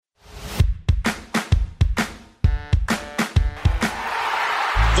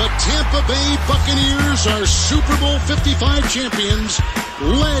Tampa Bay Buccaneers are Super Bowl 55 champions,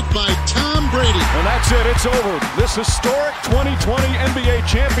 led by Tom Brady. And that's it. It's over. This historic 2020 NBA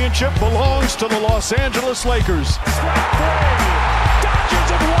championship belongs to the Los Angeles Lakers. Strike three. Dodgers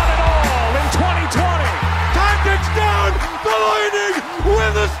have won it all in 2020. Time ticks down. The Lightning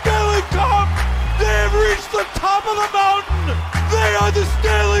win the Stanley Cup. They have reached the top of the mountain. They are the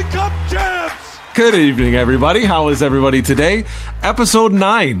Stanley Cup champs. Good evening, everybody. How is everybody today? Episode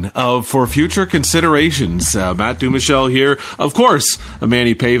 9 of For Future Considerations. Matt Dumichel here. Of course,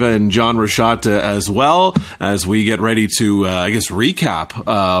 Manny Pava and John Rashad as well, as we get ready to, recap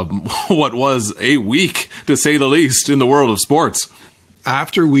what was a week, to say the least, in the world of sports.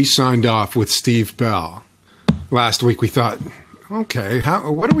 After we signed off with Steve Bell last week, we thought, okay,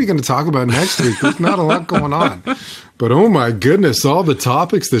 what are we going to talk about next week? There's not a lot going on. But oh my goodness, all the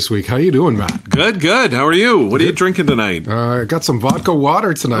topics this week. How you doing, Matt? Good. How are you? What are you drinking tonight? I got some vodka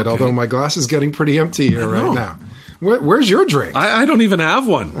water tonight, although my glass is getting pretty empty here right now. Where's your drink? I don't even have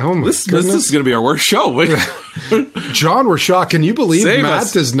one. Oh my this goodness. This is going to be our worst show. John Rashad, can you believe Save Matt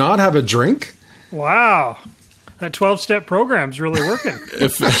us. does not have a drink? Wow. That 12-step program's really working.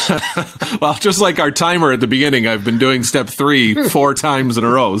 Well, just like our timer at the beginning, I've been doing step 3 4 times in a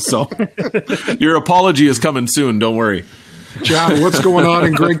row. So your apology is coming soon. Don't worry. John, what's going on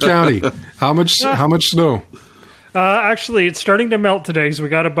in Greg County? How much snow? Actually, it's starting to melt today, so we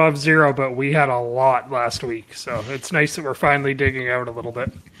got above zero, but we had a lot last week. So it's nice that we're finally digging out a little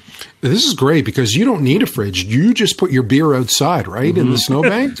bit. This is great because you don't need a fridge. You just put your beer outside, right, in the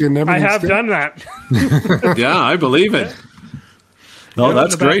snowbank? And I have done that. Yeah, I believe it. No,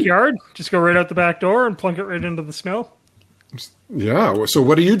 that's in the great. Backyard, just go right out the back door and plunk it right into the snow. Yeah. So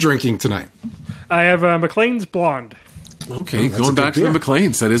what are you drinking tonight? I have McLean's Blonde. Okay, that's going a back good to the beer.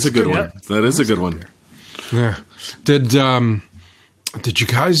 McLean's. That is a good one. That is a good one. Yeah. Did you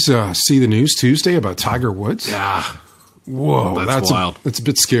guys see the news Tuesday about Tiger Woods? Yeah. Whoa, That's wild. That's a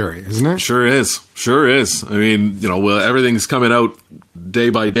bit scary, isn't it? Sure is. I mean, everything's coming out day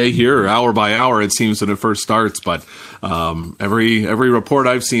by day here, or hour by hour, it seems, when it first starts. But every report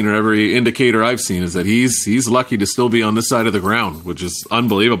I've seen, or every indicator I've seen, is that he's lucky to still be on this side of the ground, which is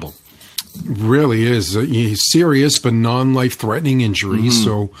unbelievable. Really is. He's serious but non-life-threatening injuries.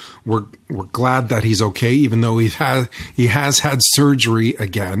 So we're glad that he's okay, even though he has had surgery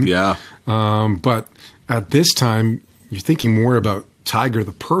again. Yeah. But at this time, you're thinking more about Tiger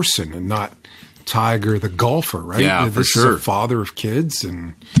the person and not Tiger the golfer, right? Yeah, this for sure. is a father of kids,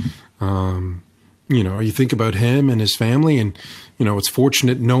 and you think about him and his family, and it's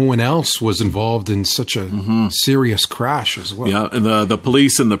fortunate no one else was involved in such a serious crash as well. Yeah, and the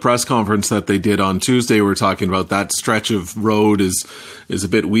police in the press conference that they did on Tuesday were talking about that stretch of road is a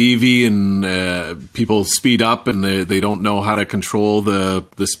bit weavy, and people speed up and they don't know how to control the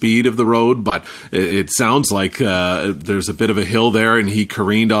speed of the road. But it sounds like there's a bit of a hill there, and he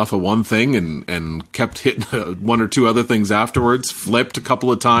careened off of one thing and kept hitting one or two other things afterwards, flipped a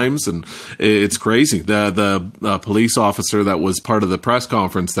couple of times, and it's crazy. The police officer that was part of the press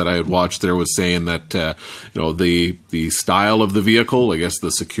conference that I had watched there was saying that the style of the vehicle, I guess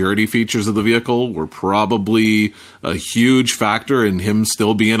the security features of the vehicle, were probably a huge factor in him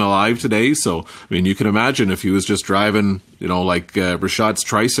still being alive today. So, I mean, you can imagine if he was just driving, like Rashad's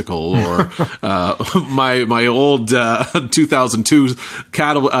tricycle, or my old 2002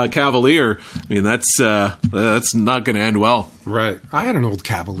 Cavalier. I mean, that's not going to end well. Right. I had an old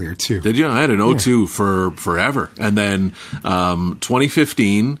Cavalier too. Did you? I had an 02 for forever. And then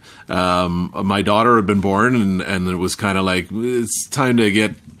 2015, my daughter had been born, and it was kind of like, it's time to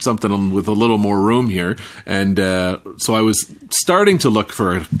get something with a little more room here. And so I was starting to look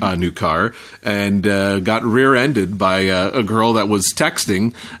for a new car, and got rear-ended by a girl that was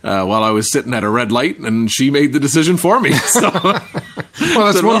texting while I was sitting at a red light, and she made the decision for me. So,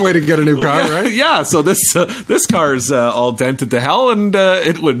 Well, that's one way to get a new car, right? Yeah, so this car's all dented to hell, and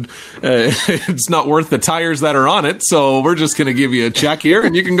it's not worth the tires that are on it, so we're just going to give you a check here,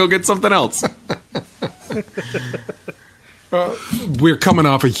 and you can go get something else. We're coming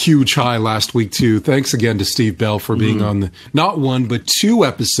off a huge high last week, too. Thanks again to Steve Bell for being on the not one, but 2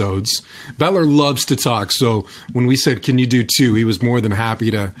 episodes. Beller loves to talk, so when we said, can you do 2, he was more than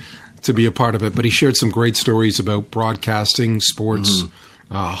happy to be a part of it. But he shared some great stories about broadcasting, sports,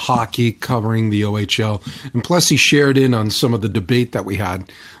 hockey, covering the OHL. And plus, he shared in on some of the debate that we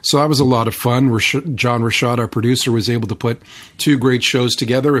had. So that was a lot of fun. John Rashad, our producer, was able to put 2 great shows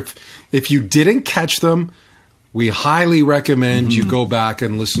together. If you didn't catch them, we highly recommend you go back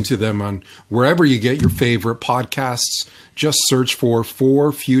and listen to them on wherever you get your favorite podcasts. Just search for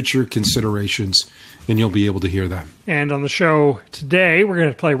Future Considerations, and you'll be able to hear them. And on the show today, we're going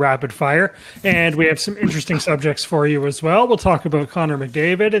to play Rapid Fire, and we have some interesting subjects for you as well. We'll talk about Connor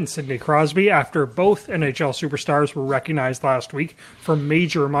McDavid and Sidney Crosby after both NHL superstars were recognized last week for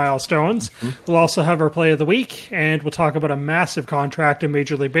major milestones. We'll also have our play of the week, and we'll talk about a massive contract in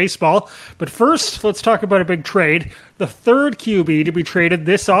Major League Baseball. But first, let's talk about a big trade, the third QB to be traded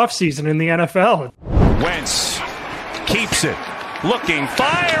this offseason in the NFL. Wentz keeps it, looking,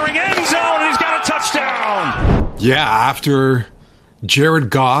 firing, end zone, and he's got a touchdown. Yeah, after Jared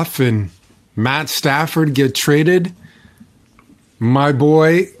Goff and Matt Stafford get traded, my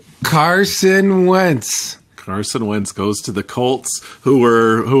boy Carson Wentz. Carson Wentz goes to the Colts,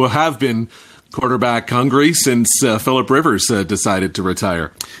 who have been quarterback hungry since Phillip Rivers decided to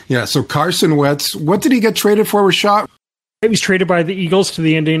retire. Yeah, so Carson Wentz, what did he get traded for, Rashad? He was traded by the Eagles to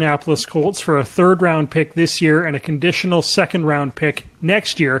the Indianapolis Colts for a third-round pick this year and a conditional second-round pick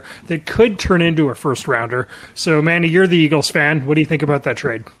next year that could turn into a first-rounder. So, Manny, you're the Eagles fan. What do you think about that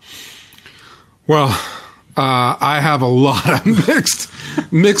trade? Well, I have a lot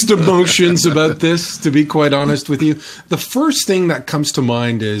of mixed emotions about this, to be quite honest with you. The first thing that comes to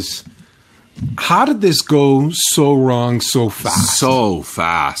mind is, how did this go so wrong so fast? So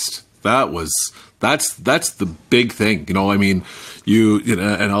fast. That's the big thing. You know, I mean, you know,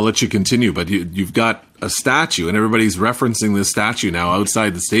 and I'll let you continue, but you've got a statue, and everybody's referencing this statue now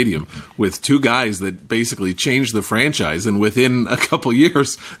outside the stadium with two guys that basically changed the franchise, and within a couple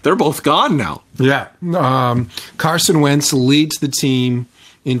years, they're both gone now. Yeah. Carson Wentz leads the team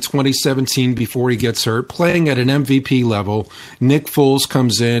in 2017 before he gets hurt, playing at an MVP level. Nick Foles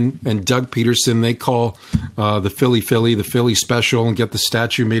comes in, and Doug Peterson, they call the Philly special, and get the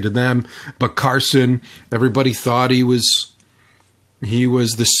statue made of them. But Carson, everybody thought he was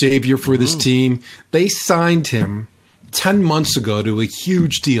the savior for this team. They signed him 10 months ago to a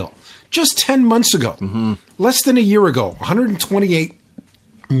huge deal. Just 10 months ago. Less than a year ago. $128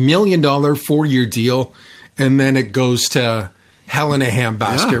 million 4-year deal. And then it goes to hell in a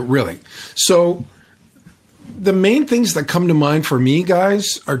handbasket, really. So the main things that come to mind for me,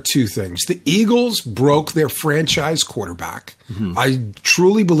 guys, are two things. The Eagles broke their franchise quarterback. I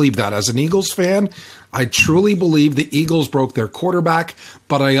truly believe that. As an Eagles fan, I truly believe the Eagles broke their quarterback,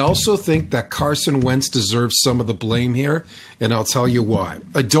 but I also think that Carson Wentz deserves some of the blame here, and I'll tell you why.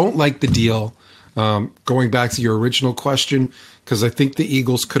 I don't like the deal, going back to your original question, because I think the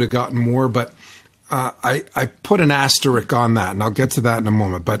Eagles could have gotten more, but I put an asterisk on that, and I'll get to that in a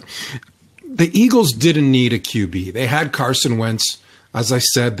moment. But the Eagles didn't need a QB. They had Carson Wentz. As I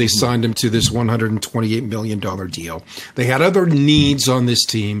said, they signed him to this $128 million deal. They had other needs on this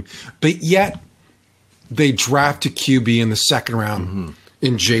team, but yet they draft a QB in the second round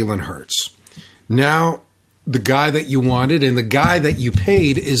in Jalen Hurts. Now, the guy that you wanted and the guy that you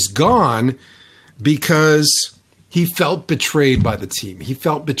paid is gone because he felt betrayed by the team. He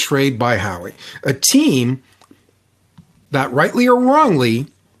felt betrayed by Howie. A team that, rightly or wrongly,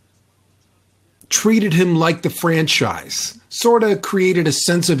 treated him like the franchise, sort of created a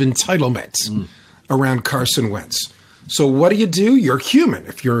sense of entitlement around Carson Wentz. So what do? You're human.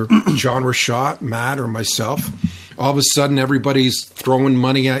 If you're John Rashad, Matt, or myself, all of a sudden everybody's throwing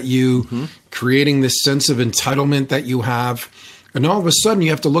money at you, creating this sense of entitlement that you have. And all of a sudden, you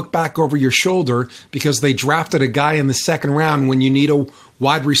have to look back over your shoulder because they drafted a guy in the second round when you need a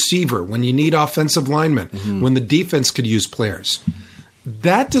wide receiver, when you need offensive linemen, when the defense could use players.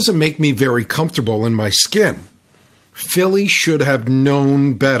 That doesn't make me very comfortable in my skin. Philly should have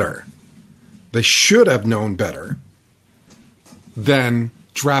known better. They should have known better than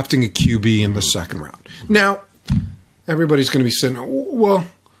drafting a QB in the second round. Now, everybody's going to be saying, well,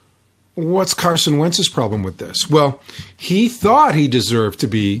 what's Carson Wentz's problem with this? Well, he thought he deserved to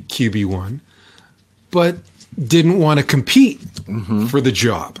be QB1, but didn't want to compete for the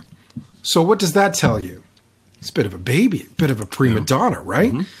job. So what does that tell you? It's a bit of a baby, a bit of a prima donna,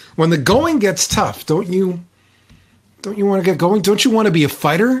 right? When the going gets tough, don't you want to get going? Don't you want to be a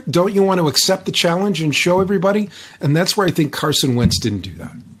fighter? Don't you want to accept the challenge and show everybody? And that's where I think Carson Wentz didn't do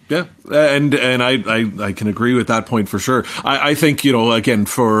that. Yeah, and I can agree with that point for sure. I think, you know, again,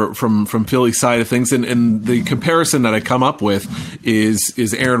 from Philly's side of things, and the comparison that I come up with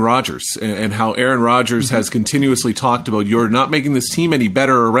is Aaron Rodgers and how Aaron Rodgers has continuously talked about, you're not making this team any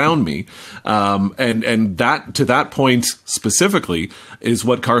better around me, and that, to that point specifically, is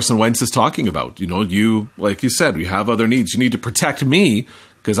what Carson Wentz is talking about. You know, you, like you said, we have other needs. You need to protect me,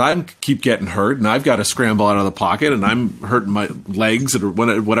 because I keep getting hurt, and I've got to scramble out of the pocket, and I'm hurting my legs or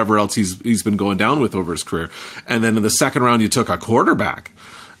whatever else he's been going down with over his career. And then in the second round, you took a quarterback.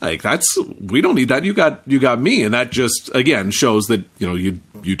 Like, we don't need that. You got me, and that just again shows that, you know,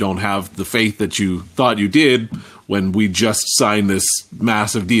 you don't have the faith that you thought you did when we just signed this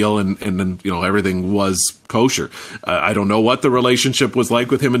massive deal and then, everything was kosher. I don't know what the relationship was like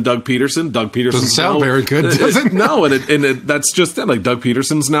with him and Doug Peterson. Doug Peterson doesn't sound very good, does it? No, that's just it. Like, Doug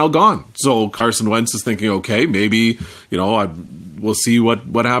Peterson's now gone. So Carson Wentz is thinking, okay, maybe, we'll see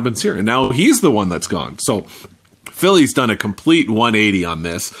what happens here. And now he's the one that's gone. So Philly's done a complete 180 on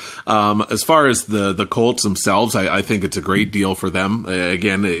this. As far as the Colts themselves, I think it's a great deal for them.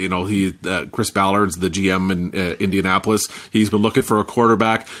 Again, Chris Ballard's the GM in Indianapolis. He's been looking for a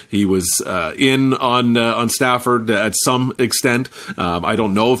quarterback. He was in on Stafford at some extent. I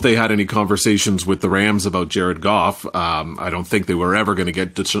don't know if they had any conversations with the Rams about Jared Goff. I don't think they were ever going to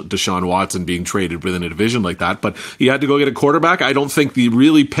get Deshaun Watson being traded within a division like that. But he had to go get a quarterback. I don't think he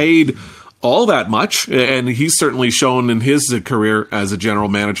really paid all that much, and he's certainly shown in his career as a general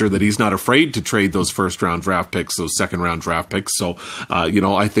manager that he's not afraid to trade those first-round draft picks, those second-round draft picks. So,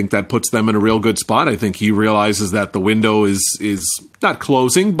 I think that puts them in a real good spot. I think he realizes that the window is not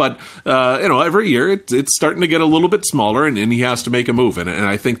closing, but every year it's starting to get a little bit smaller, and he has to make a move. And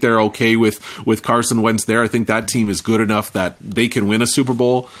I think they're okay with Carson Wentz there. I think that team is good enough that they can win a Super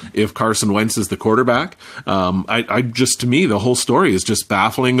Bowl if Carson Wentz is the quarterback. To me, the whole story is just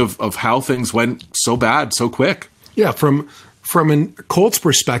baffling of how things went so bad so quick. Yeah, from a Colts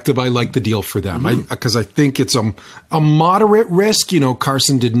perspective, I like the deal for them because I think it's a moderate risk.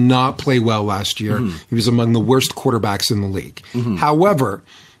 Carson did not play well last year. He was among the worst quarterbacks in the league. However,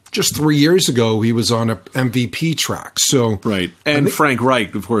 just 3 years ago, he was on an MVP track. So right, and Frank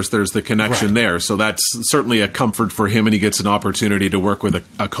Reich, of course, there's the connection there. So that's certainly a comfort for him, and he gets an opportunity to work with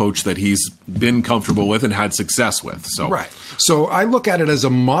a coach that he's been comfortable with and had success with. So right. So I look at it as a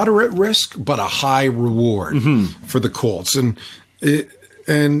moderate risk, but a high reward for the Colts. And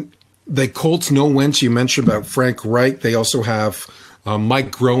the Colts know Wentz. You mentioned about Frank Reich. They also have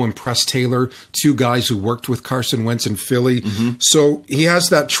Mike Groh and Press Taylor, two guys who worked with Carson Wentz in Philly. So he has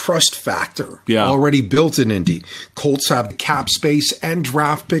that trust factor already built in Indy. Colts have the cap space and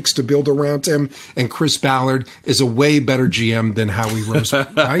draft picks to build around him, and Chris Ballard is a way better GM than Howie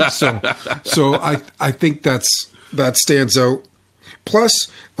Roseman, right? So I think that stands out.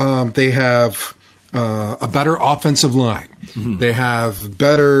 Plus, they have a better offensive line. They have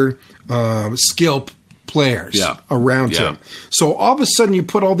better skill players around him. So all of a sudden you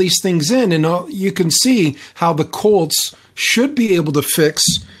put all these things in and you can see how the Colts should be able to fix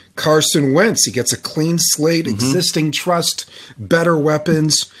Carson Wentz. He gets a clean slate, existing trust, better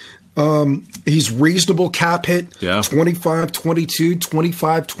weapons. He's reasonable cap hit, 25, 22,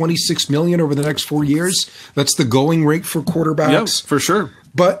 25, 26 million over the next 4 years. That's the going rate for quarterbacks. Yeah, for sure.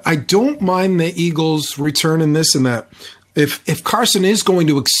 But I don't mind the Eagles returning this and that. If Carson is going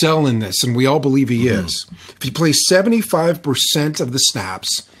to excel in this, and we all believe he is, if he plays 75% of the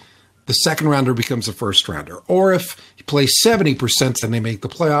snaps, the second rounder becomes a first rounder. Or if he plays 70% and they make the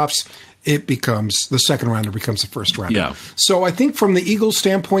playoffs, the second rounder becomes a first rounder. Yeah. So I think from the Eagles'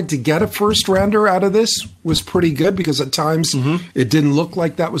 standpoint, to get a first rounder out of this was pretty good because at times it didn't look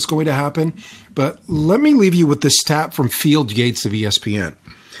like that was going to happen. But let me leave you with this stat from Field Yates of ESPN.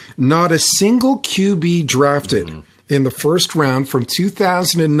 Not a single QB drafted in the first round from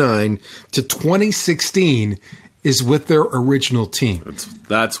 2009 to 2016 is with their original team.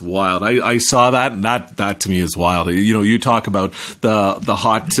 That's wild. I saw that, and that to me is wild. You talk about the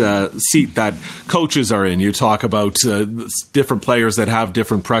hot seat that coaches are in. You talk about different players that have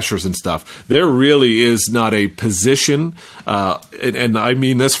different pressures and stuff. There really is not a position, and I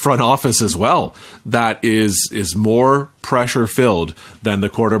mean this front office as well, that is more pressure filled than the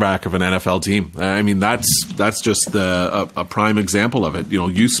quarterback of an NFL team. I mean that's just a prime example of it.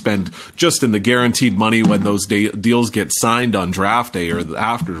 You spend just in the guaranteed money when those deals get signed on draft day or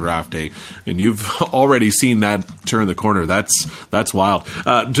after draft day, and you've already seen that turn the corner. That's wild.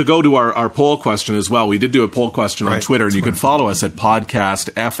 To go to our poll question as well, we did do a poll question on Twitter, and you can follow us at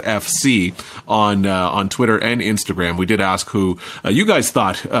Podcast FFC on Twitter and Instagram. We did ask who you guys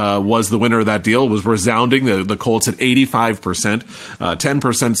thought was the winner of that deal. It was resounding. The Colts at 85%.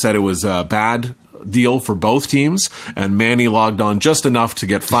 10% said it was a bad deal for both teams, and Manny logged on just enough to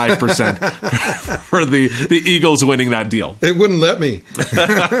get 5% for the Eagles winning that deal. It wouldn't let me.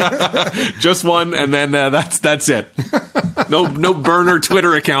 Just one, and then that's it. No burner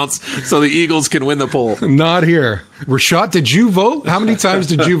Twitter accounts, so the Eagles can win the poll. Not here. Rashad, did you vote? How many times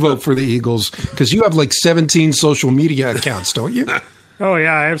did you vote for the Eagles? Because you have like 17 social media accounts, don't you? Oh,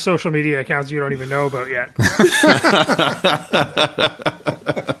 yeah, I have social media accounts you don't even know about yet.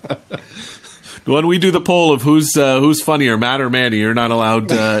 When we do the poll of who's funnier, Matt or Manny, you're not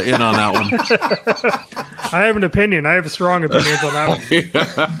allowed in on that one. I have an opinion. I have strong opinions on that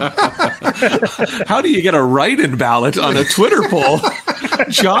one. How do you get a write-in ballot on a Twitter poll?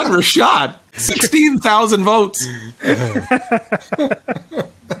 John Rashad, 16,000 votes.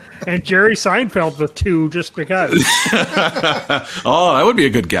 And Jerry Seinfeld with 2 just because. Oh, that would be a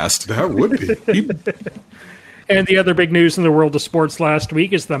good guest. That would be. And the other big news in the world of sports last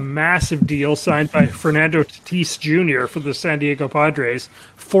week is the massive deal signed by Fernando Tatis Jr. for the San Diego Padres.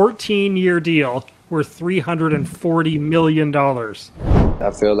 14-year deal worth $340 million.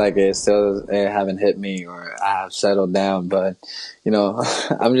 I feel like it haven't hit me or I have settled down, but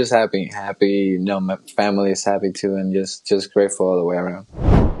I'm just happy. My family is happy too, and just grateful all the way around.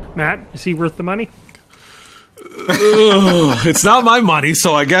 Matt, is he worth the money? It's not my money,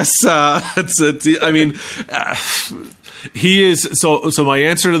 so I guess he is. So my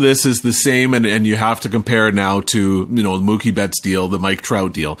answer to this is the same, and you have to compare it now to Mookie Betts deal, the Mike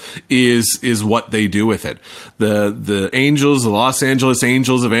Trout deal is what they do with it. The Angels, the Los Angeles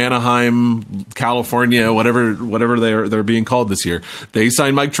Angels of Anaheim, California, whatever they're being called this year, they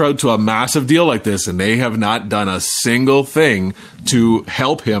signed Mike Trout to a massive deal like this, and they have not done a single thing to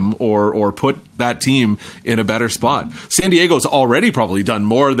help him or put that team in a better spot. San Diego's already probably done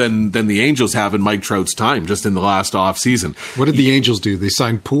more than the Angels have in Mike Trout's time, just in the last offseason. What did the Angels do? They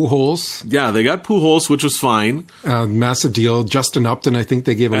signed Pujols. Yeah, they got Pujols, which was fine. Massive deal. Justin Upton, I think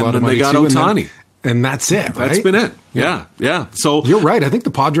they gave a lot of money to. And then they got Ohtani. And that's it, right? That's been it. Yeah. So you're right. I think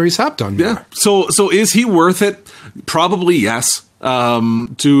the Padres have done more. Yeah. So is he worth it? Probably yes.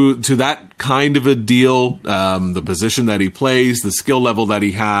 To that kind of a deal, the position that he plays, the skill level that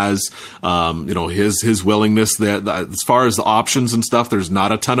he has, his willingness that as far as the options and stuff, there's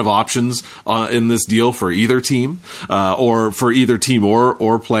not a ton of options in this deal for either team, or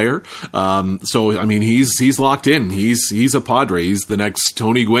player. So I mean, he's locked in. He's a Padre. He's the next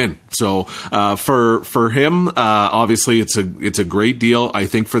Tony Gwynn. So for him, obviously it's a great deal. I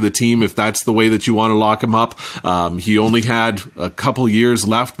think for the team, if that's the way that you want to lock him up, he only had a couple years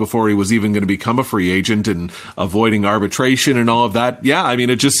left before he was even going to become a free agent, and avoiding arbitration and all of that. Yeah, I mean,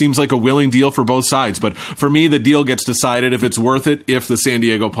 it just seems like a willing deal for both sides. But for me, the deal gets decided if it's worth it, if the San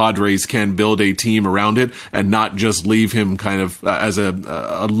Diego Padres can build a team around it and not just leave him kind of as a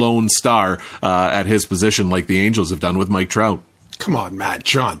lone star at his position like the Angels have done with Mike Trout. Come on, Matt,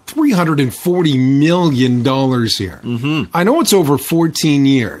 John, $340 million here. Mm-hmm. I know it's over 14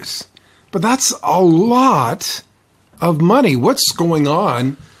 years, but that's a lot of money. What's going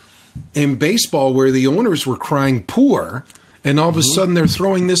on in baseball where the owners were crying poor, and all of a sudden they're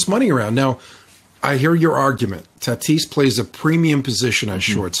throwing this money around? Now, I hear your argument. Tatis plays a premium position as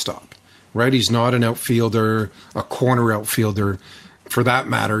shortstop, right? He's not an outfielder, a corner outfielder, for that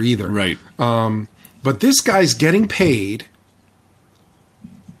matter, either. Right. But this guy's getting paid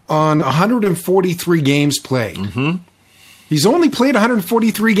on 143 games played. Mm-hmm. He's only played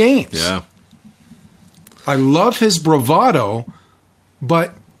 143 games. Yeah. I love his bravado,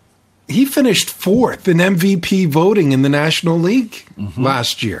 but he finished 4th in MVP voting in the National League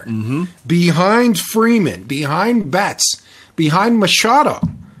last year. Mm-hmm. Behind Freeman, behind Betts, behind Machado,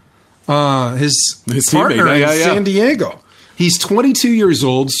 his partner in San Diego. He's 22 years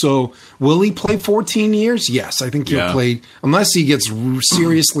old, so will he play 14 years? Yes, I think he'll play, unless he gets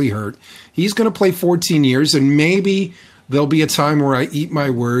seriously hurt. He's going to play 14 years, and maybe there'll be a time where I eat my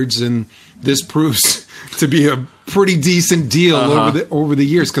words and this proves to be a pretty decent deal over the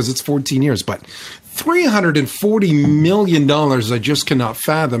years, because it's 14 years. But $340 million, I just cannot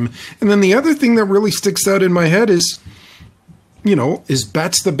fathom. And then the other thing that really sticks out in my head is, is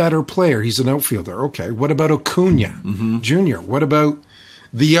Betts the better player? He's an outfielder. Okay. What about Acuna Jr.? What about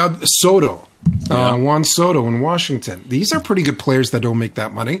the Soto? Juan Soto in Washington. These are pretty good players that don't make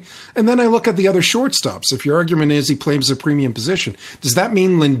that money. And then I look at the other shortstops. If your argument is he plays a premium position, does that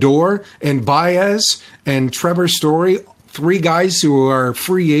mean Lindor and Baez and Trevor Story, 3 guys who are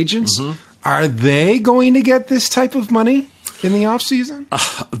free agents, are they going to get this type of money in the offseason?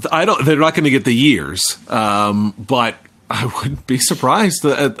 They're not going to get the years, but I wouldn't be surprised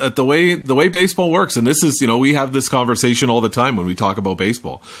at the way baseball works. And this is, we have this conversation all the time when we talk about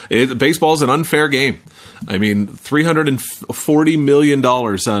baseball. Baseball is an unfair game. I mean, $340 million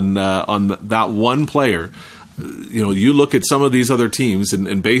on that one player. You look at some of these other teams,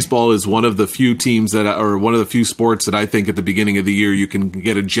 and baseball is one of the few teams or one of the few sports that I think at the beginning of the year you can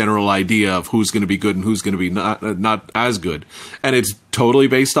get a general idea of who's going to be good and who's going to be not as good. And it's totally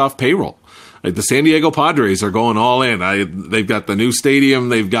based off payroll. Like the San Diego Padres are going all in. They've got the new stadium.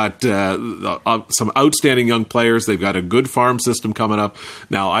 They've got some outstanding young players. They've got a good farm system coming up.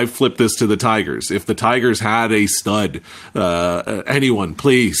 Now, I flip this to the Tigers. If the Tigers had a stud, anyone,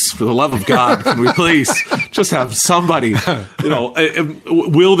 please, for the love of God, can we please just have somebody?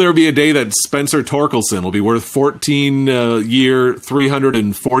 Will there be a day that Spencer Torkelson will be worth $14-year,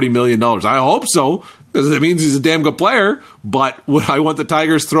 $340 million? I hope so, because it means he's a damn good player. But would I want the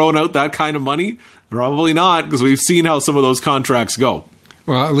Tigers throwing out that kind of money? Probably not, because we've seen how some of those contracts go.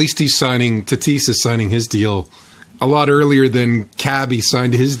 Well, at least Tatis is signing his deal a lot earlier than Cabby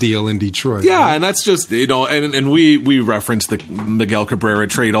signed his deal in Detroit. Yeah, right? and that's just, and we reference the Miguel Cabrera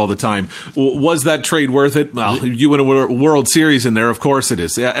trade all the time. Was that trade worth it? Well, you win a World Series in there, of course it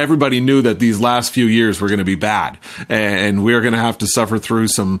is. Everybody knew that these last few years were going to be bad, and we're going to have to suffer through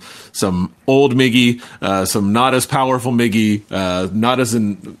some old Miggy, some not as powerful Miggy, not as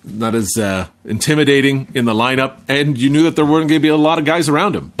intimidating in the lineup, and you knew that there weren't going to be a lot of guys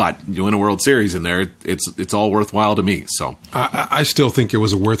around him. But you win a World Series in there, it's all worthwhile to me. So I still think it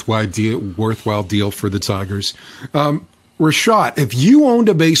was a worthwhile deal for the Tigers. Rashad, if you owned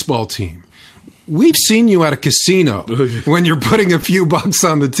a baseball team, we've seen you at a casino when you're putting a few bucks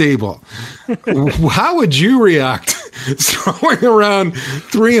on the table. How would you react throwing around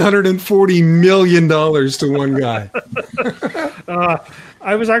 $340 million to one guy?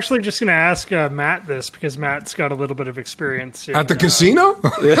 I was actually just going to ask Matt this, because Matt's got a little bit of experience at the casino.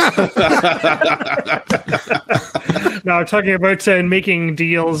 No, talking about making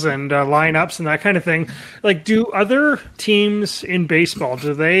deals and lineups and that kind of thing. Like, do other teams in baseball,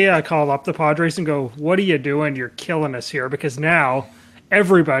 do they call up the Padres and go, "What are you doing? You're killing us here"? Because now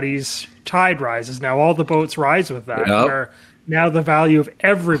everybody's tide rises. Now all the boats rise with that. Yep. Where now the value of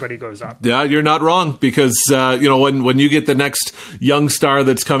everybody goes up. Yeah, you're not wrong, because when you get the next young star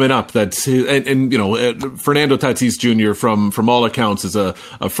that's coming up, Fernando Tatis Jr. from all accounts is a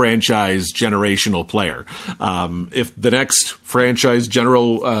franchise generational player. If the next franchise player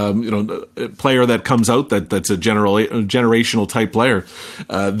that comes out that's a generational type player,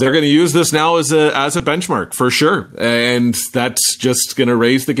 they're going to use this now as a benchmark for sure, and that's just going to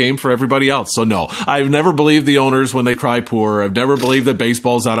raise the game for everybody else. So no, I've never believed the owners when they cry poor. I've never believed that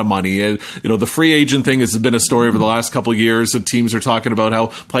baseball's out of money. The free agent thing has been a story over the last couple of years. The teams are talking about how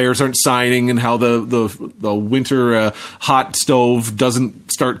players aren't signing and how the winter hot stove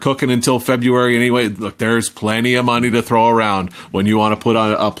doesn't start cooking until February anyway. Look, there's plenty of money to throw around when you want to put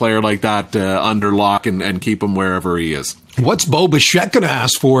a player like that under lock and keep him wherever he is. What's Bo Bichette going to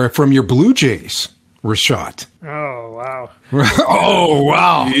ask for from your Blue Jays, Rashad? Oh, wow. Oh,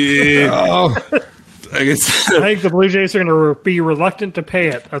 wow. Yeah. Oh. I think the Blue Jays are going to be reluctant to pay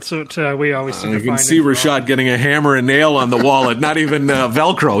it. That's what we always seem to find. You can see Rashad getting a hammer and nail on the wallet, not even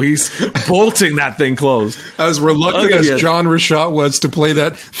Velcro. He's bolting that thing closed. As reluctant as John Rashad was to play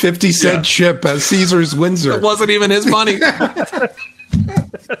that 50-cent chip at Caesars Windsor. It wasn't even his money.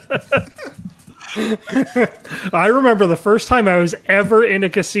 I remember the first time I was ever in a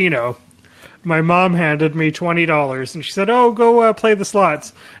casino. My mom handed me $20 and she said, "Oh, go play the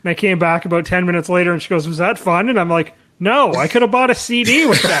slots." And I came back about 10 minutes later and she goes, "Was that fun?" And I'm like, "No, I could have bought a CD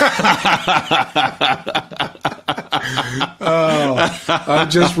with that." I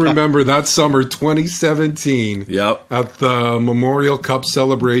just remember that summer 2017. Yep. At the Memorial Cup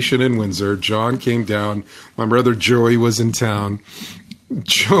celebration in Windsor. John came down. My brother Joey was in town.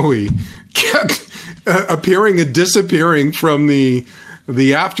 Joey kept appearing and disappearing from the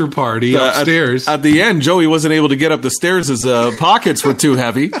after party upstairs. At the end, Joey wasn't able to get up the stairs. His pockets were too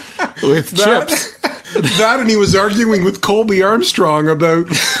heavy with chips. That, and he was arguing with Colby Armstrong about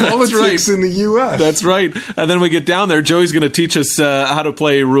politics in the U.S. That's right. And then we get down there. Joey's going to teach us how to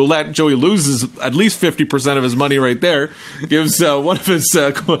play roulette. Joey loses at least 50% of his money right there. Gives one of his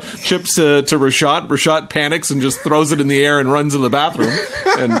chips to Rashad. Rashad panics and just throws it in the air and runs in the bathroom.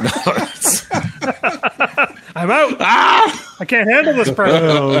 And I'm out. I can't handle this pressure.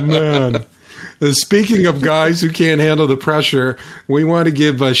 Oh, man. Speaking of guys who can't handle the pressure, we want to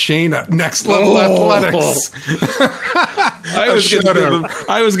give Shane a Next Level Athletics. I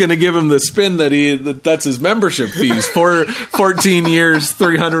was going to give him the spin that's his membership fees for 14 years,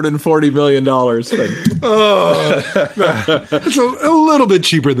 $340 million. It's a little bit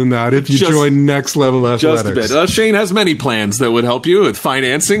cheaper than that if you join Next Level Athletics. Just a bit. Shane has many plans that would help you with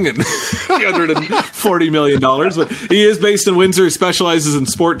financing and $340 million. But he is based in Windsor. He specializes in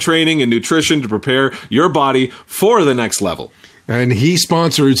sport training and nutrition to prepare your body for the next level. And he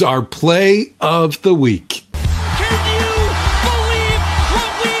sponsors our Play of the Week. Can you believe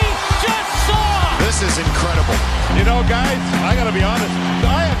what we just saw? This is incredible. You know, guys, I got to be honest.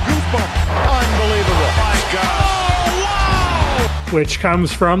 I have goosebumps bump. Unbelievable. My God. Which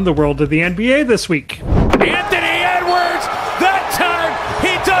comes from the world of the NBA this week. Anthony Edwards, that time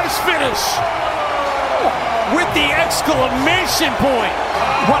he does finish with the exclamation point.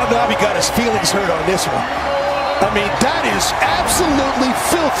 Watanabe got his feelings hurt on this one. I mean, that is absolutely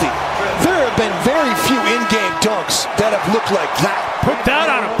filthy. There have been very few in-game dunks that have looked like that. Put that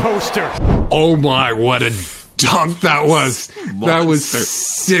on a poster. Oh my, what a dunk that was. That was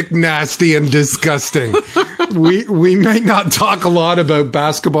sick, nasty, and disgusting. we may not talk a lot about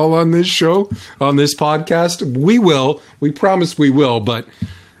basketball on this show, on this podcast. We will. We promise we will. But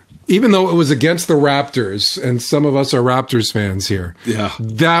even though it was against the Raptors, and some of us are Raptors fans here,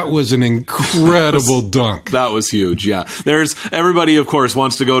 that was an incredible dunk. That was huge, yeah. There's everybody, of course,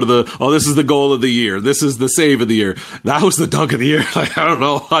 wants to go to this is the goal of the year. This is the save of the year. That was the dunk of the year. I don't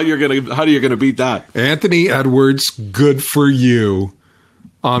know how you're gonna beat that. Anthony Edwards, good for you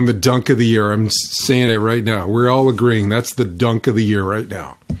on the dunk of the year. I'm saying it right now. We're all agreeing that's the dunk of the year right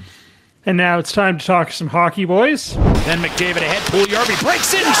now. And now it's time to talk some hockey, boys. Then McDavid ahead. Puljujarvi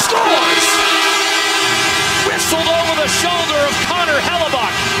breaks in, scores! Whistled over the shoulder of Connor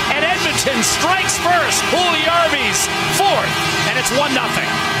Hellebuyck, and Edmonton strikes first. Puljujarvi's fourth, and it's 1-0.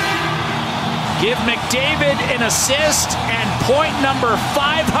 Give McDavid an assist, and point number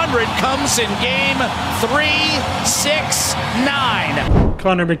 500 comes in game 3-6-9.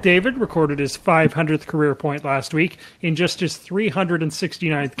 Connor McDavid recorded his 500th career point last week in just his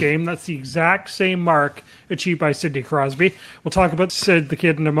 369th game. That's the exact same mark achieved by Sidney Crosby. We'll talk about Sid the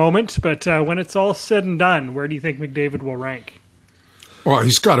Kid in a moment, but when it's all said and done, where do you think McDavid will rank? Well,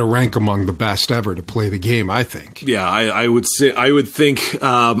 he's got to rank among the best ever to play the game, I think. Yeah, I would think.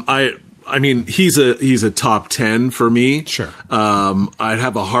 I mean, he's a top 10 for me. Sure. I'd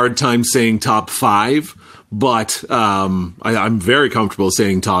have a hard time saying top 5. But I'm very comfortable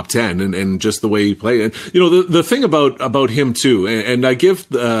saying top 10 and just the way he played. And, you know, the thing about him, too, and I give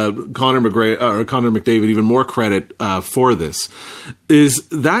Connor McDavid even more credit for this, is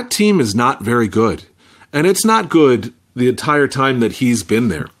that team is not very good. And it's not good the entire time that he's been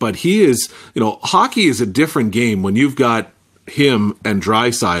there. But he is, you know, hockey is a different game when you've got him and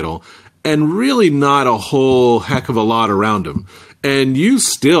Draisaitl and really not a whole heck of a lot around him. And you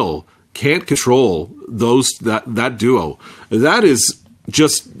still can't control that duo. That is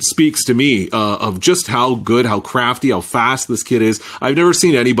just speaks to me of just how good, how crafty, how fast this kid is. I've never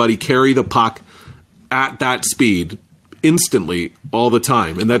seen anybody carry the puck at that speed instantly all the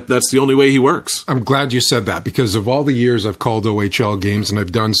time, and that's the only way he works. I'm glad you said that, because of all the years I've called OHL games, and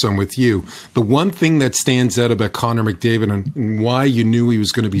I've done some with you, the one thing that stands out about Connor McDavid and why you knew he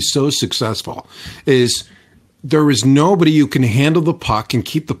was going to be so successful is there is nobody who can handle the puck and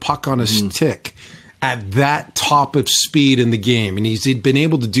keep the puck on a stick at that top of speed in the game. And he'd been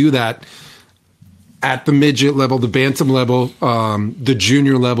able to do that at the midget level, the bantam level, the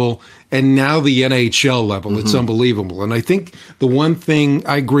junior level, and now the NHL level. It's unbelievable. And I think the one thing,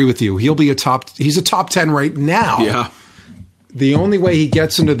 I agree with you, he's a top 10 right now. Yeah. The only way he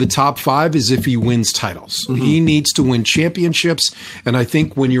gets into the top 5 is if he wins titles. He needs to win championships. And I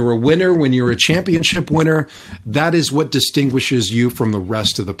think when you're a winner, when you're a championship winner, that is what distinguishes you from the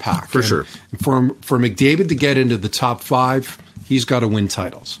rest of the pack. For sure. For McDavid to get into the top 5, he's got to win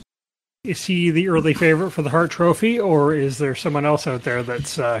titles. Is he the early favorite for the Hart Trophy, or is there someone else out there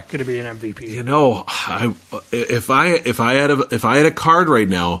that's going to be an MVP? You know, if I had a card right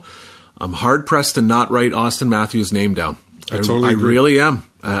now, I'm hard pressed to not write Auston Matthews' name down. I really am.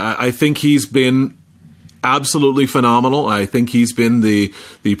 I think he's been absolutely phenomenal. I think he's been the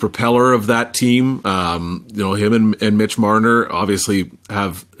propeller of that team. You know, him and Mitch Marner obviously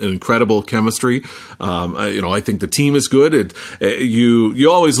have an incredible chemistry. You know, I think the team is good. You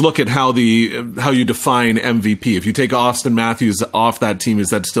always look at how you define MVP. If you take Auston Matthews off that team, is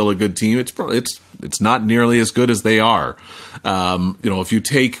that still a good team? It's not nearly as good as they are. You know, if you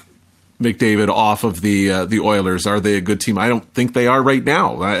take McDavid off of the Oilers, are they a good team? I don't think they are right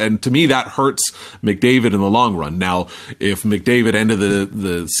now. And to me, that hurts McDavid in the long run. Now, if McDavid end of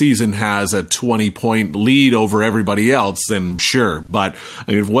the season has a 20-point lead over everybody else, then sure. But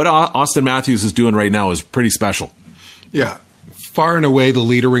I mean, what Auston Matthews is doing right now is pretty special. Yeah. Far and away the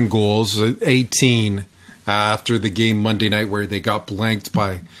leader in goals, 18 after the game Monday night where they got blanked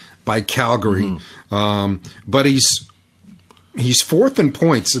by Calgary. But He's fourth in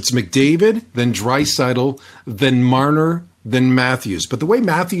points. It's McDavid, then Draisaitl, then Marner, then Matthews. But the way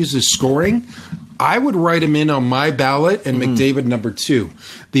Matthews is scoring, I would write him in on my ballot and McDavid number 2.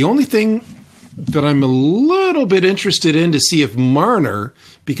 The only thing that I'm a little bit interested in to see if Marner,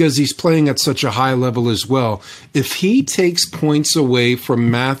 because he's playing at such a high level as well, if he takes points away from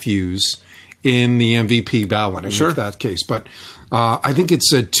Matthews in the MVP ballot, in that case. But I think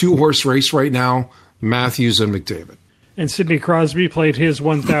it's a 2-horse race right now, Matthews and McDavid. And Sidney Crosby played his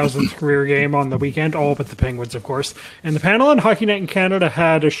 1,000th career game on the weekend, all but the Penguins, of course. And the panel on Hockey Night in Canada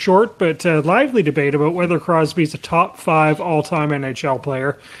had a short but lively debate about whether Crosby's a top 5 all-time NHL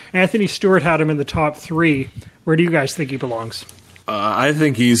player. Anthony Stewart had him in the top 3. Where do you guys think he belongs? I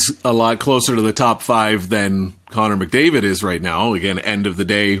think he's a lot closer to the top 5 than Connor McDavid is right now. Again, end of the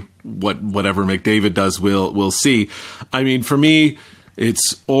day, whatever McDavid does, we'll see. I mean, for me,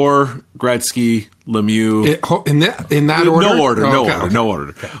 it's Orr, Gretzky, Lemieux. In that order? No order.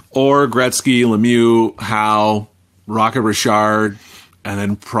 Okay. Orr, Gretzky, Lemieux, Howe, Rocket Richard, and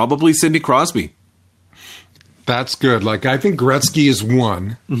then probably Sidney Crosby. That's good. Like, I think Gretzky is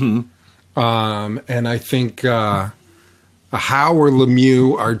 1. Mm-hmm. And I think Howe or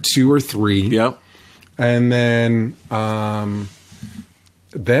Lemieux are 2 or 3. Yep. And then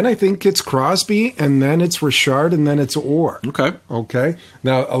I think it's Crosby, and then it's Richard, and then it's Orr. Okay.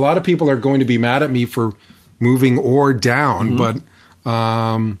 Now, a lot of people are going to be mad at me for moving Orr down, but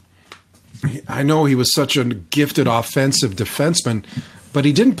I know he was such a gifted offensive defenseman, but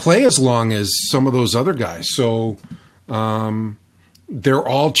he didn't play as long as some of those other guys. So they're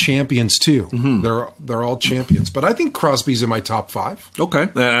all champions too. Mm-hmm. They're all champions. But I think Crosby's in my top 5. Okay,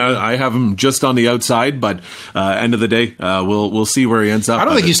 I have him just on the outside, but end of the day, we'll see where he ends up. I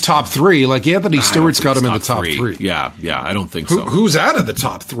don't think he's top 3. Like Anthony Stewart's got him in the top 3. Yeah, I don't think so. Who's out of the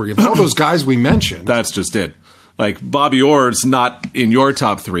top 3? Of all those guys we mentioned, that's just it. Like Bobby Orr's not in your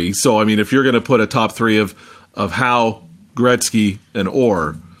top 3. So I mean, if you're going to put a top 3 of Howe, Gretzky, and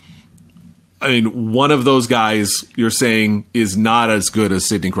Orr, I mean, one of those guys you're saying is not as good as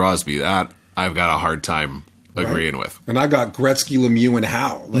Sidney Crosby. That I've got a hard time agreeing with. And I got Gretzky, Lemieux, and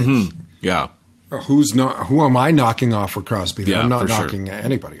Howe. Like, yeah. Who am I knocking off for Crosby? Yeah, I'm not knocking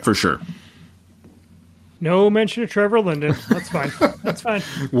anybody off. For sure. No mention of Trevor Linden. That's fine. That's fine.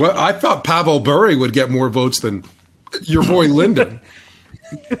 Well, I thought Pavel Bure would get more votes than your boy Linden.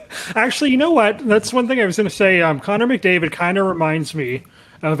 Actually, you know what? That's one thing I was going to say. Connor McDavid kind of reminds me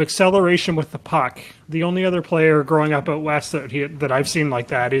of acceleration with the puck. The only other player growing up out west that I've seen like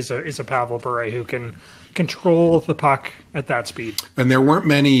that is a Pavel Bure who can control the puck at that speed. And there weren't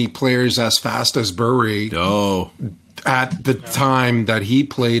many players as fast as Bure at the time that he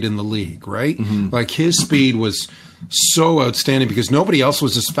played in the league, right? Mm-hmm. Like his speed was so outstanding because nobody else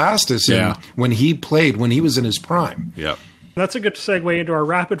was as fast as him when he played, when he was in his prime. Yeah. That's a good segue into our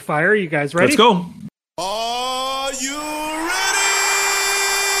rapid fire. You guys ready? Let's go. Are you ready?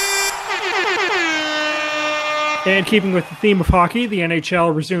 And keeping with the theme of hockey, the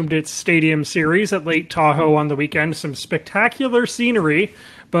NHL resumed its stadium series at Lake Tahoe on the weekend. Some spectacular scenery,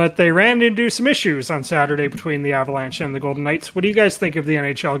 but they ran into some issues on Saturday between the Avalanche and the Golden Knights. What do you guys think of the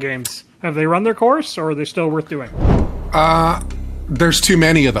NHL games? Have they run their course, or are they still worth doing? There's too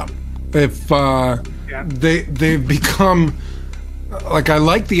many of them. If they've become... Like, I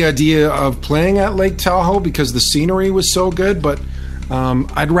like the idea of playing at Lake Tahoe because the scenery was so good, but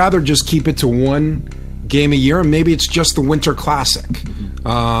I'd rather just keep it to one game a year, and maybe it's just the Winter Classic.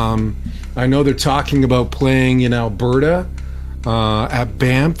 I know they're talking about playing in Alberta at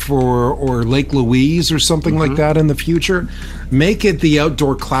Banff or Lake Louise or something like that in the future. Make it the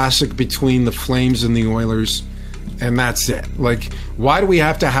outdoor classic between the Flames and the Oilers, and that's it. Like, why do we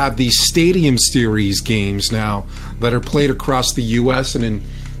have to have these stadium series games now that are played across the U.S., and in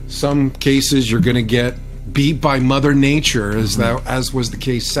some cases you're going to get beat by Mother Nature, as was the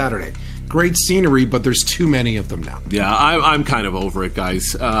case Saturday? Great scenery, but there's too many of them now. Yeah, I'm kind of over it,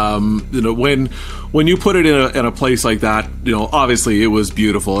 guys. When you put it in a place like that, obviously it was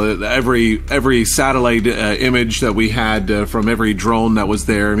beautiful. Every satellite image that we had from every drone that was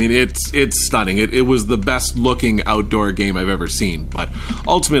there, I mean, it's stunning. It was the best looking outdoor game I've ever seen. But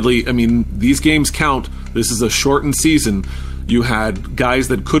ultimately, I mean, these games count. This is a shortened season. You had guys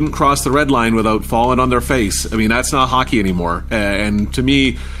that couldn't cross the red line without falling on their face. I mean, that's not hockey anymore. And to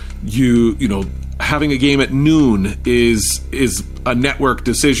me, having a game at noon is a network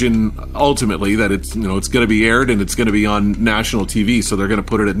decision ultimately, that it's it's going to be aired and it's going to be on national TV, so they're going to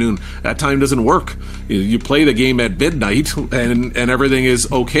put it at noon. That time doesn't work. You play the game at midnight and everything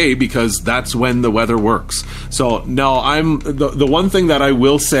is okay because that's when the weather works. So no, I'm the one thing that I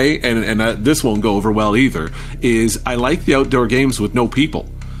will say, and this won't go over well either, is I like the outdoor games with no people.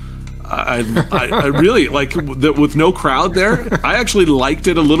 I really like with no crowd there. I actually liked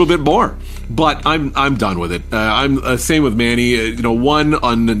it a little bit more, but I'm done with it. I'm same with Manny. One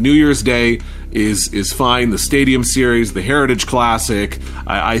on New Year's Day is fine. The Stadium Series, the Heritage Classic.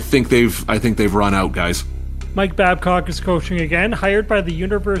 I think they've run out, guys. Mike Babcock is coaching again, hired by the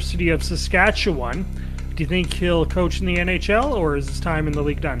University of Saskatchewan. Do you think he'll coach in the NHL, or is his time in the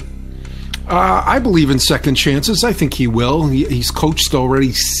league done? I believe in second chances. I think he will. He's coached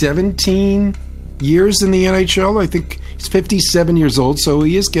already 17 years in the NHL. I think he's 57 years old, so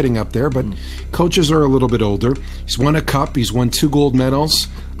he is getting up there, but coaches are a little bit older. He's won a cup. He's won 2 gold medals.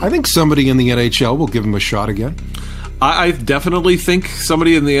 I think somebody in the NHL will give him a shot again. I definitely think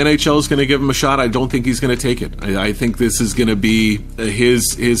somebody in the NHL is going to give him a shot. I don't think he's going to take it. I think this is going to be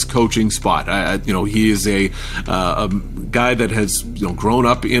his coaching spot. He is a guy that has grown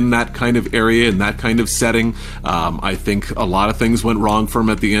up in that kind of area, in that kind of setting. I think a lot of things went wrong for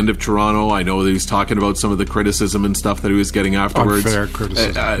him at the end of Toronto. I know that he's talking about some of the criticism and stuff that he was getting afterwards. Unfair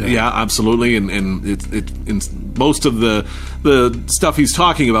criticism. Yeah, absolutely. And it's most of the stuff he's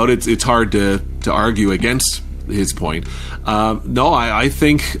talking about, it's hard to argue against his point. I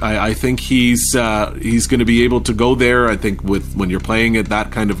think he's going to be able to go there. I think when you're playing at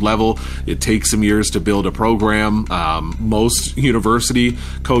that kind of level, it takes some years to build a program. Most university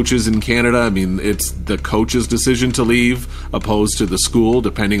coaches in Canada, it's the coach's decision to leave opposed to the school,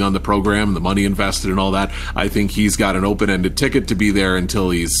 depending on the program, the money invested and all that. I think he's got an open-ended ticket to be there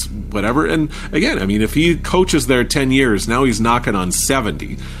until he's whatever. And again, if he coaches there 10 years, now he's knocking on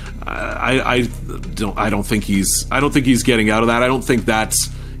 70. I don't think he's getting out of that. I don't think that's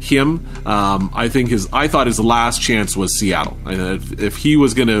him. I thought his last chance was Seattle. If he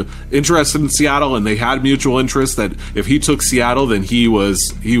was interested in Seattle and they had mutual interest, that if he took Seattle, then he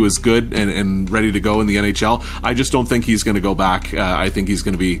was good and ready to go in the NHL. I just don't think he's going to go back. I think he's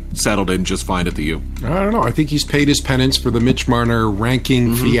going to be settled in just fine at the U. I don't know. I think he's paid his penance for the Mitch Marner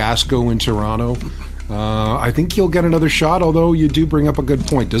ranking fiasco in Toronto. I think he'll get another shot, although you do bring up a good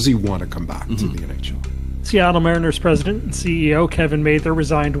point. Does he want to come back to the NHL? Seattle Mariners president and CEO Kevin Mather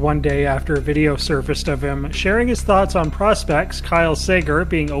resigned one day after a video surfaced of him sharing his thoughts on prospects Kyle Sager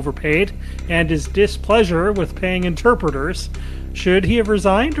being overpaid and his displeasure with paying interpreters. Should he have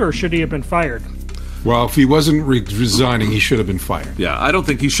resigned, or should he have been fired? Well, if he wasn't resigning, he should have been fired. Yeah, I don't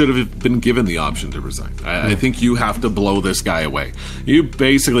think he should have been given the option to resign. I think you have to blow this guy away. You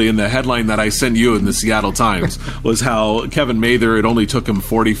basically, in the headline that I sent you in the Seattle Times, was how Kevin Mather, it only took him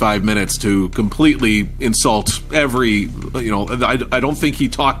 45 minutes to completely insult every, I don't think he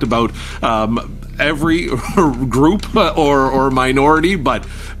talked about every group or minority, but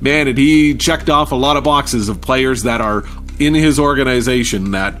man, he checked off a lot of boxes of players that are in his organization.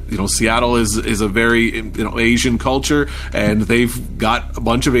 That Seattle is a very Asian culture, and they've got a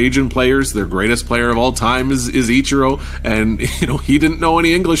bunch of Asian players. Their greatest player of all time is Ichiro, and he didn't know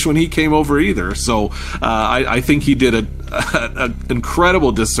any English when he came over either. So I think he did an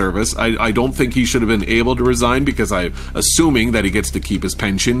incredible disservice. I don't think he should have been able to resign, because I'm assuming that he gets to keep his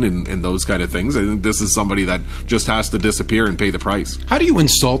pension and those kind of things. I think this is somebody that just has to disappear and pay the price. How do you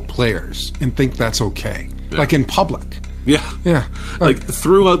insult players and think that's okay? Yeah. Like in public? Yeah. Like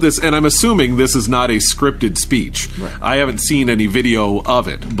throughout this, and I'm assuming this is not a scripted speech. Right. I haven't seen any video of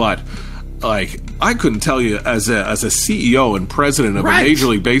it, but I couldn't tell you as a CEO and president of a Major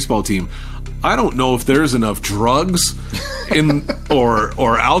League Baseball team, I don't know if there's enough drugs in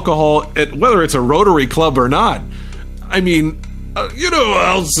or alcohol, whether it's a Rotary Club or not. Who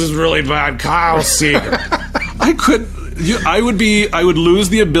else is really bad? Kyle Seager. I would lose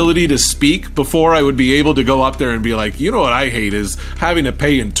the ability to speak before I would be able to go up there and be like, what I hate is having to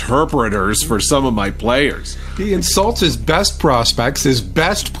pay interpreters for some of my players. He insults his best prospects, his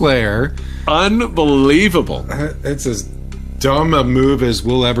best player. Unbelievable. It's as dumb a move as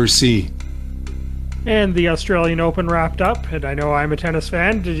we'll ever see. And the Australian Open wrapped up, and I know I'm a tennis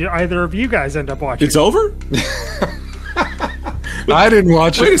fan. Did either of you guys end up watching? It's over? I didn't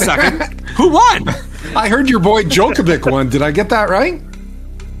watch it. Wait a second. Who won? I heard your boy Djokovic won. Did I get that right?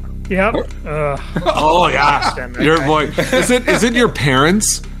 Yep. Oh yeah, your boy. Is it your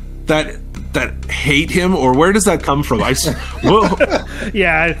parents that hate him, or where does that come from?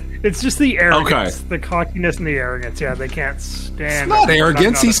 Yeah, it's just the arrogance, the cockiness, and the arrogance. Yeah, they can't stand. It's not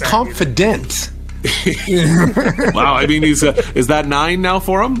arrogance. He's confident. Wow. Is that 9 now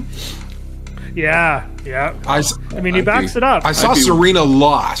for him? Yeah. He backs it up. I saw Serena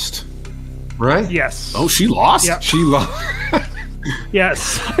lost. Right? Yes. Oh, she lost? Yep. She lost.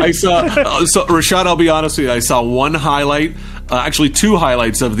 Yes. I saw, Rashad, I'll be honest with you, I saw one highlight actually two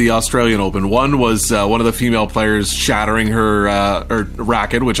highlights of the Australian Open. One was one of the female players shattering her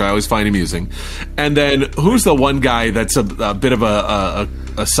racket, which I always find amusing. And then who's the one guy that's a bit of a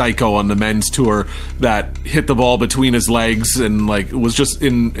psycho on the men's tour that hit the ball between his legs and like was just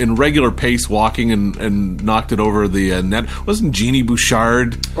in regular pace walking and knocked it over the net? Wasn't Jeannie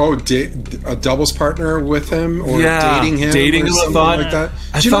Bouchard? Oh, a doubles partner with him or dating him or something like that?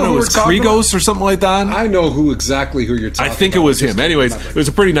 I thought it was Krigos or something like that. I know who you're talking about. I think it was him. Anyways, it was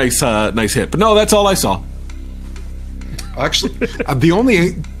a pretty nice hit. But no, that's all I saw. Actually, the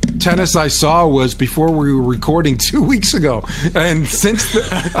only tennis I saw was before we were recording 2 weeks ago, and since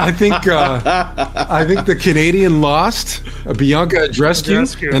I think the Canadian lost, Bianca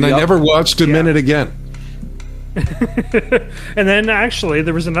Andreescu, and I never watched a minute again. And then actually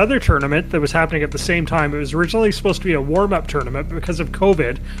there was another tournament that was happening at the same time. It was originally supposed to be a warm-up tournament, but because of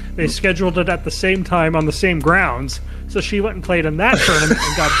COVID they scheduled it at the same time on the same grounds, so she went and played in that tournament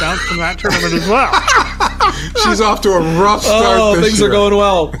and got bounced from that tournament as well. She's off to a rough start. Things are going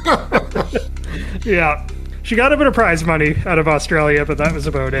well. Yeah, she got a bit of prize money out of Australia, but that was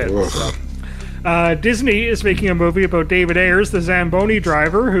about it. So. Disney is making a movie about David Ayers, the Zamboni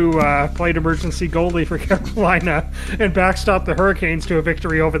driver who played emergency goalie for Carolina and backstopped the Hurricanes to a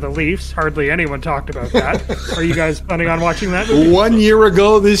victory over the Leafs. Hardly anyone talked about that. Are you guys planning on watching that movie? 1 year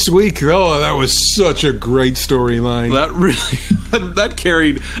ago this week. Oh, that was such a great storyline. That really that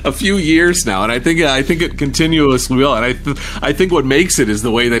carried a few years now, and I think it continuously will. And I think what makes it is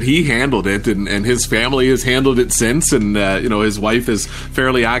the way that he handled it, and his family has handled it since. And his wife is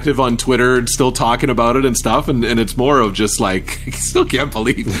fairly active on Twitter and still talking about it and stuff, and it's more of just like, I still can't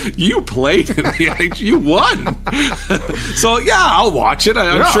believe you played and you won. So yeah, I'll watch it.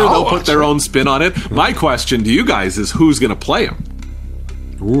 I'm sure they'll put their own spin on it. My question to you guys is, who's going to play him?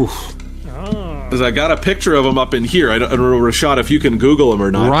 Oof. Because I got a picture of him up in here. I don't know, Rashad, if you can Google him or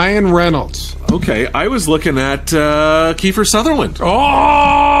not. Ryan Reynolds. Okay, I was looking at Kiefer Sutherland.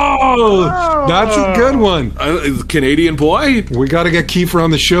 Oh, that's a good one. Canadian boy. We got to get Kiefer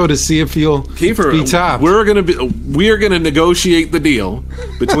on the show to see if he'll be tapped. We are going to negotiate the deal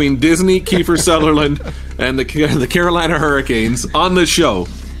between Disney, Kiefer Sutherland, and the Carolina Hurricanes on the show.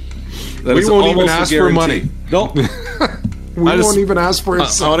 We won't even ask for money. Nope. We won't even ask for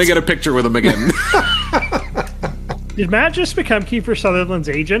it. I want to get a picture with him again. Did Matt just become Kiefer Sutherland's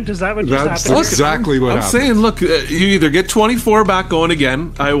agent? Is that what just happened? That's exactly what happened. I'm saying, look, you either get 24 back going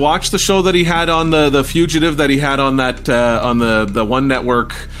again. I watched the show that he had on the Fugitive that he had on that on the one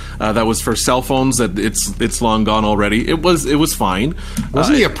network that was for cell phones. That it's long gone already. It was fine.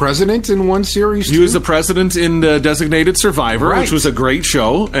 Wasn't he a president in one series? He was a president in Designated Survivor, right, which was a great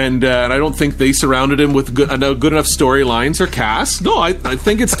show, and I don't think they surrounded him with good enough storylines or cast. No, I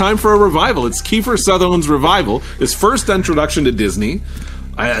think it's time for a revival. It's Kiefer Sutherland's revival. His first introduction to Disney.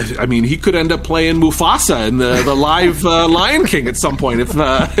 I mean, he could end up playing Mufasa in the live Lion King at some point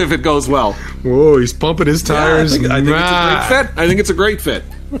if it goes well. Whoa, he's pumping his tires. Yeah, I think it's a great fit.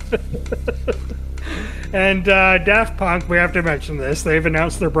 And Daft Punk, we have to mention this. They've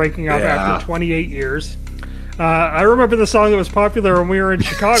announced they're breaking up after 28 years. I remember the song that was popular when we were in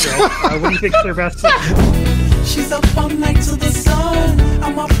Chicago. What do you think is their best song? She's up all night to the sun.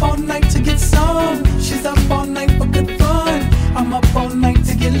 I'm up all night to get some. She's up all night for good fun. I'm up all night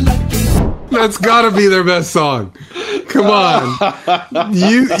to get lucky. That's got to be their best song. Come on.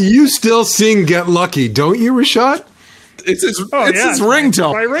 You still sing Get Lucky, don't you, Rashad? It's his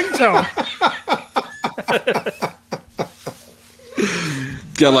ringtone. My ringtone.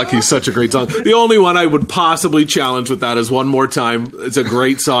 Get Lucky is such a great song. The only one I would possibly challenge with that is One More Time. It's a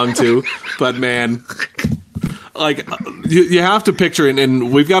great song too, but man, like you have to picture it,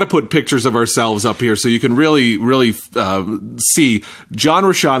 and we've got to put pictures of ourselves up here so you can really see John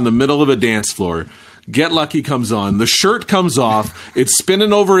Rashad in the middle of a dance floor. Get Lucky comes on. The shirt comes off. It's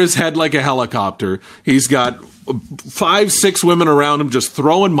spinning over his head like a helicopter. He's got 5-6 women around him just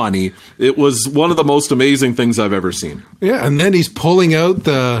throwing money. It was one of the most amazing things I've ever seen. Yeah, and then he's pulling out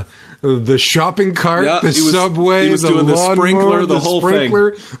the shopping cart, the subway, he was doing the sprinkler, the whole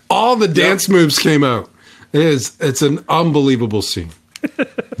sprinkler. All the dance moves came out. It's an unbelievable scene.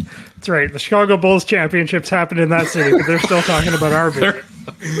 That's right. The Chicago Bulls championships happened in that city, but they're still talking about our visit.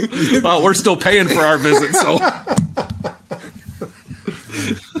 Well, we're still paying for our visit, so.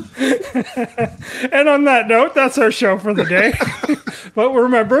 And on that note, that's our show for the day. But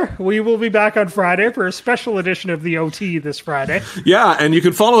remember, we will be back on Friday for a special edition of the OT this Friday. Yeah, and you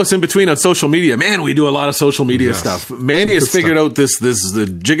can follow us in between on social media. Man, we do a lot of social media stuff. Mandy has figured out this the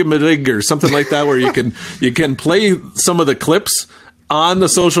Jigamadig or something like that, where you can play some of the clips on the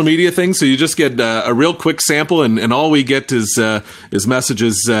social media thing, so you just get a real quick sample, and all we get is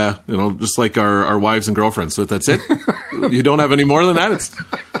messages, just like our wives and girlfriends. So that's it. You don't have any more than that.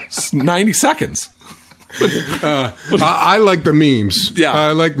 It's 90 seconds. I like the memes. Yeah,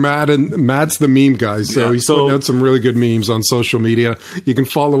 I like Matt, and Matt's the meme guy. So he's putting out some really good memes on social media. You can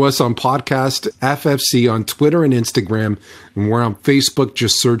follow us on Podcast FFC on Twitter and Instagram, and we're on Facebook.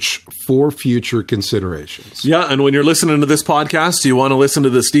 Just search For Future Considerations. Yeah, and when you're listening to this podcast, you want to listen to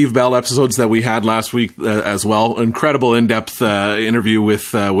the Steve Bell episodes that we had last week as well. Incredible in-depth interview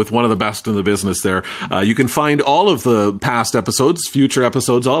with one of the best in the business there. You can find all of the past episodes, future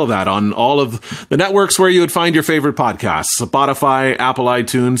episodes, all of that on all of the networks where you would find your favorite podcasts: Spotify, Apple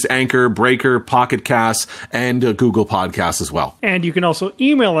iTunes, Anchor, Breaker, Pocket Cast, and Google Podcasts as well. And you can also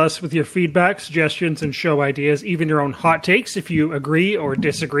email us with your feedback, suggestions, and show ideas, even your own hot takes if you agree or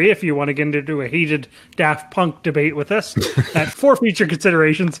disagree. If you want to get into a heated Daft Punk debate with us, at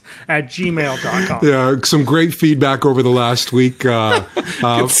forfutureconsiderations@gmail.com. Yeah, some great feedback over the last week. Can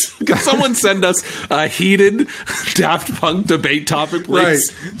someone send us a heated Daft Punk debate topic,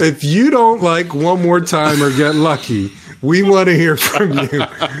 please? Right. If you don't like One More Time or Get Lucky, we want to hear from you.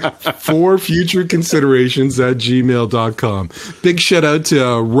 For futureconsiderations@gmail.com. Big shout out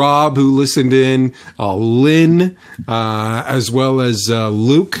to Rob, who listened in, Lynn, as well as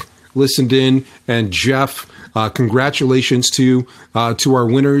Luke listened in, and Jeff. Congratulations to our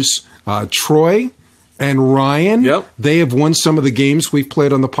winners, Troy and Ryan. Yep. They have won some of the games we've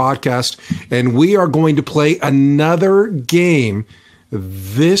played on the podcast, and we are going to play another game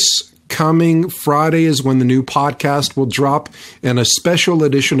this coming Friday is when the new podcast will drop, and a special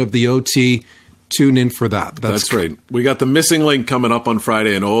edition of the OT. Tune in for that. That's right. We got the missing link coming up on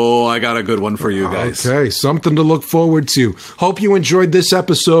Friday, and I got a good one for you guys. Okay, something to look forward to. Hope you enjoyed this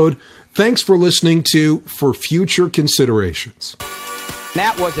episode. Thanks for listening to For Future Considerations.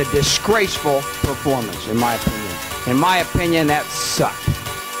 That was a disgraceful performance, in my opinion. In my opinion, that sucked.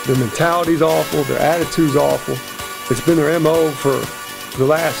 Their mentality's awful. Their attitude's awful. It's been their MO for the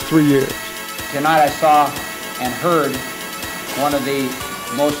last 3 years. Tonight I saw and heard one of the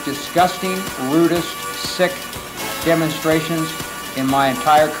most disgusting, rudest, sick demonstrations in my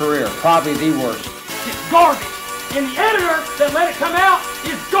entire career. Probably the worst. It's garbage. And the editor that let it come out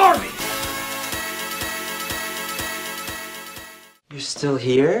is garbage. You're still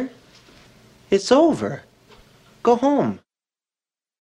here? It's over. Go home.